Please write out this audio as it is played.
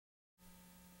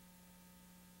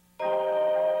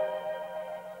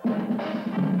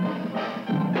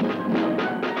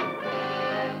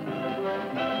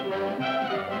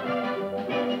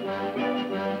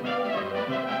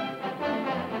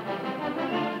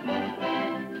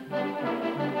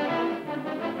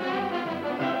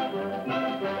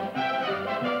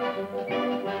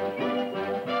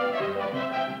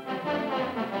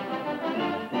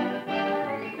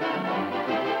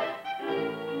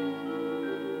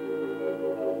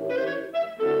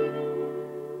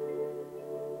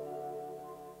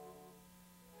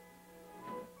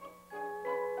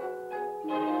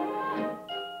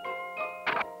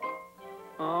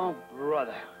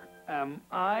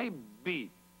I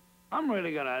beat. I'm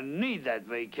really gonna need that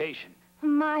vacation.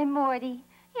 My, Morty,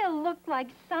 you look like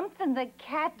something the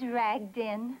cat dragged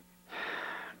in.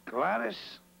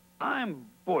 Gladys, I'm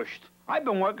bushed. I've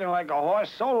been working like a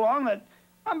horse so long that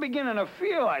I'm beginning to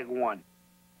feel like one.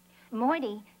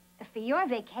 Morty, for your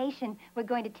vacation, we're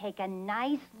going to take a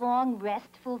nice, long,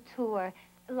 restful tour,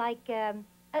 like a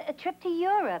trip to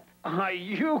Europe. Are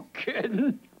you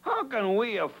kidding? How can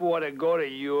we afford to go to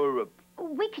Europe?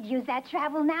 We could use that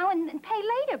travel now and pay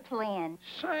later plan.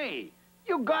 Say,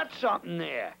 you got something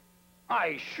there.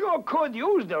 I sure could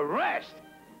use the rest.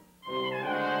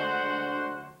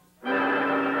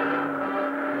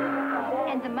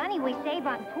 And the money we save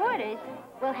on porters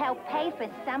will help pay for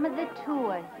some of the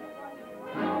tours.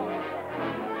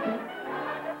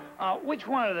 Which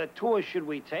one of the tours should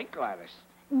we take, Gladys?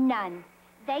 None.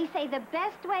 They say the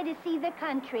best way to see the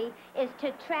country is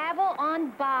to travel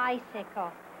on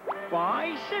bicycle.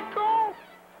 Bicycle?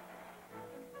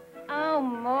 Oh,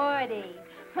 Morty,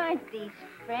 aren't these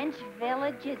French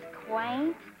villages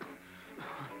quaint?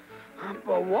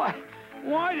 But why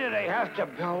do they have to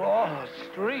build all the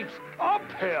streets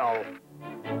uphill?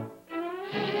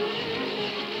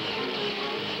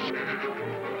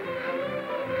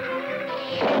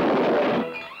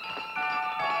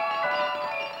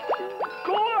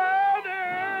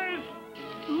 Gladys!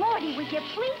 Morty, would you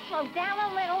please slow down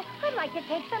a little? I'd like to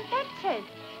take some pictures.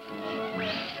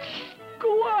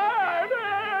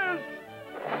 Gladys!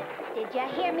 Did you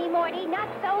hear me, Morty? Not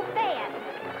so fast.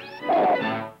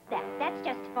 That's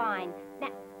just fine.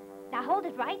 Now hold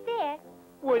it right there.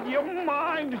 Would you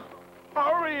mind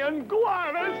hurrying,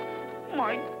 Gladys?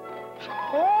 My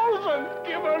toes are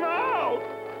giving out.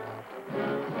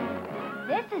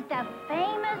 This is the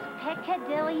famous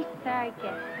Piccadilly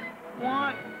Circus.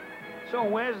 What? So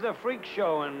where's the freak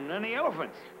show and the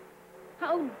elephants?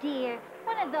 Oh, dear.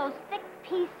 One of those thick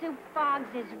pea soup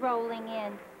fogs is rolling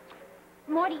in.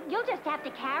 Morty, you'll just have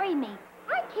to carry me.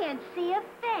 I can't see a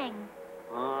thing.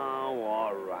 Oh,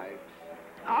 all right.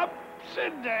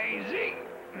 Upsy-daisy.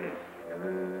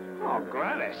 Oh,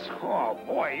 Gladys. Oh,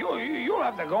 boy, you'll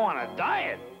have to go on a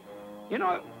diet. You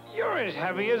know, you're as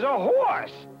heavy as a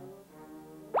horse.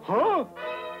 Huh?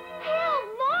 Help,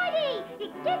 Morty!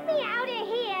 Get me out of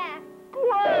here!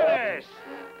 Gladys!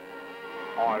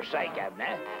 Oh, say,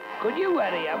 Governor, could you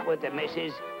hurry up with the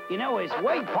missus? You know, it's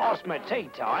way past my tea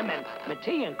time, and my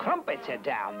tea and crumpets are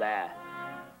down there.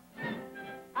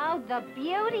 Oh, the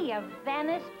beauty of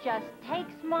Venice just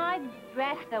takes my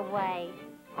breath away.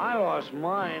 I lost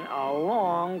mine a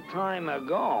long time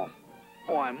ago.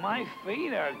 Boy, my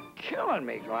feet are killing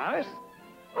me, Gladys.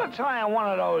 Let's hire one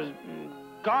of those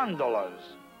gondolas.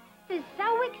 They're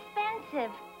so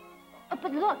expensive. Oh,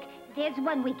 but look, there's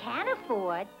one we can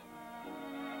afford.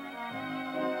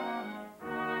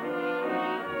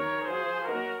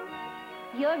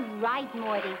 You're right,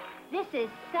 Morty. This is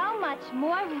so much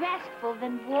more restful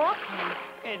than walking.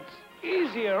 It's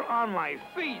easier on my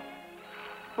feet,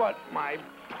 but my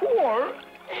poor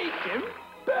aching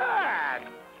back.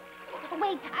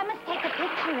 Wait, I must take a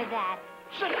picture of that.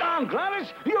 Sit down,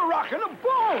 Gladys. You're rocking a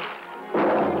boat.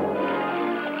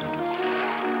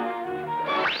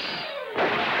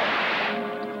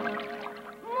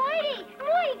 Morty,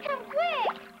 come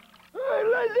quick. Hey,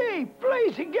 Lizzie,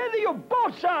 please, get your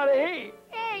boats out of here.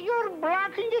 Hey, you're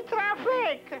blocking the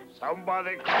traffic.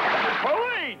 Somebody call the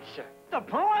police. The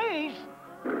police?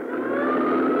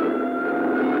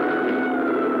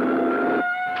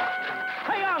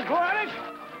 Hang on, Gladys.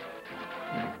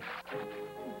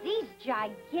 These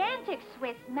gigantic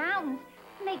Swiss mountains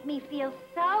make me feel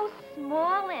so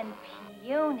small and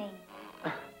puny.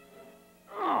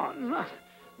 Oh,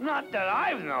 not that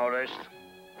I've noticed.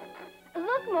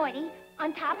 Look, Morty,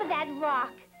 on top of that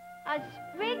rock, a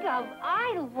sprig of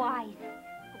Edelweiss.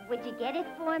 Would you get it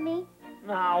for me?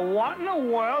 Now, what in the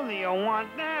world do you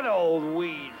want that old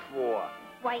weed for?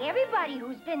 Why, everybody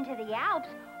who's been to the Alps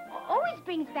always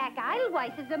brings back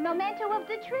Edelweiss as a memento of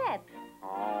the trip.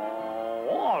 Oh,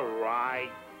 all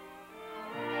right.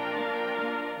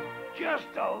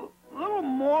 Just a little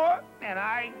more, and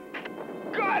I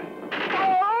got...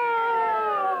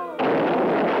 Oh!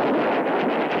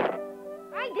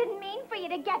 I didn't mean for you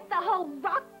to get the whole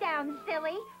rock down,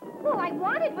 silly. All I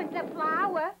wanted was the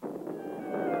flower.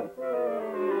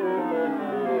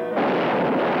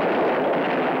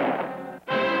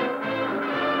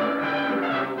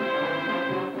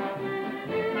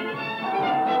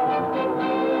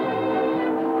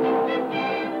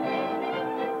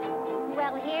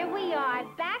 Well, here we are,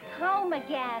 back home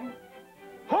again.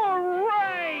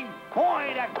 Hooray!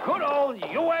 Boy, the good old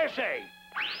USA!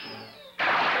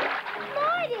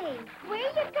 Morty, where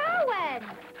you going?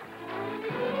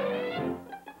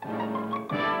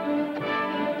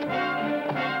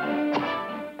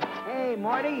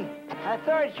 I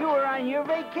thought you were on your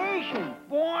vacation.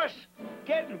 Boss,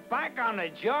 getting back on the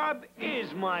job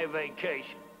is my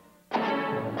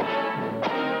vacation.